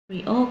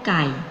ริโอไ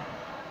ก่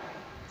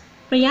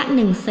ระยะ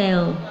1เซล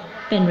ล์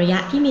เป็นระยะ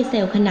ที่มีเซล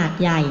ล์ขนาด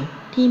ใหญ่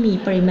ที่มี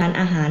ปริมาณ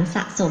อาหารส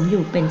ะสมอ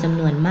ยู่เป็นจำ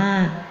นวนมา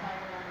ก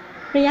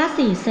ระยะ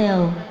4เซล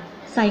ล์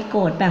ไซโก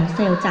ตแบ่งเซ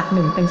ลล์จาก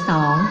1เป็น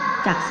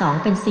2จาก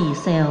2เป็น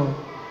4เซลล์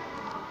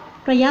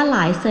ระยะหล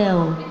ายเซล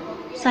ล์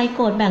ไซโก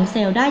ตแบ่งเซ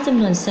ลล์ได้จ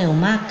ำนวนเซลล์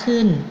มาก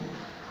ขึ้น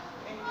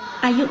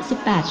อายุ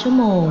18ชั่ว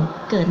โมง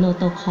เกิดโน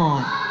โตคอ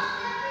ร์ด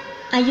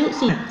อายุ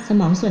10ส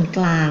มองส่วนก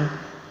ลาง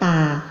ตา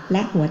แล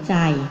ะหัวใจ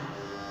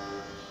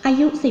อา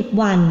ยุ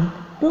10วัน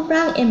รูป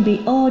ร่างเอมบริ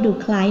โอดู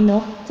คล้ายน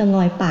กจะง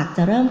อยปากจ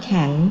ะเริ่มแ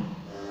ข็ง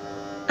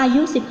อา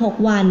ยุ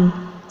16วัน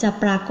จะ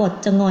ปรากฏ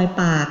จะงอย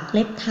ปากเ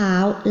ล็บเท้า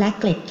และ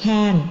เกล็ดแ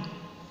ข้ง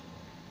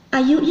อ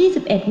ายุ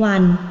21วั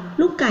น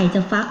ลูกไก่จ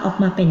ะฟักออก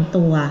มาเป็น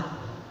ตัว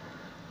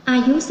อา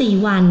ยุ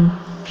4วัน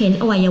เห็น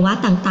อวัยวะ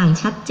ต่าง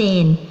ๆชัดเจ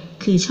น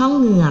คือช่อง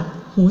เหงือก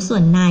หูส่ว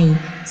นใน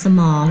ส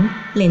มอง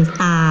เลนส์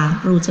ตา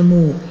รูจ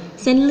มูก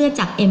เส้นเลือด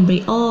จากเอมบ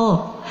ริโอ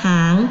ห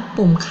าง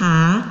ปุ่มขา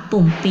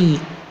ปุ่มปีก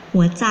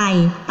หัวใจ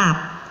ตับ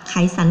ไข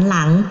สันห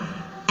ลัง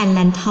แอนแล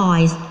นทอย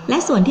ด์และ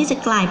ส่วนที่จะ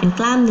กลายเป็น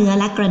กล้ามเนื้อ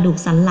และกระดูก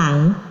สันหลัง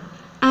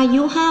อา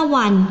ยุ5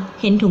วัน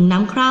เห็นถุงน้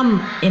ำคร่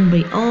ำเอมบ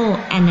ริโอ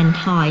แอนแลน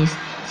ทอยด์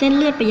เส้นเ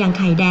ลือดไปยังไ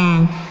ข่แดง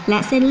และ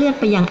เส้นเลือด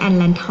ไปยังแอน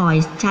แลนทอย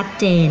ด์ชัด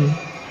เจน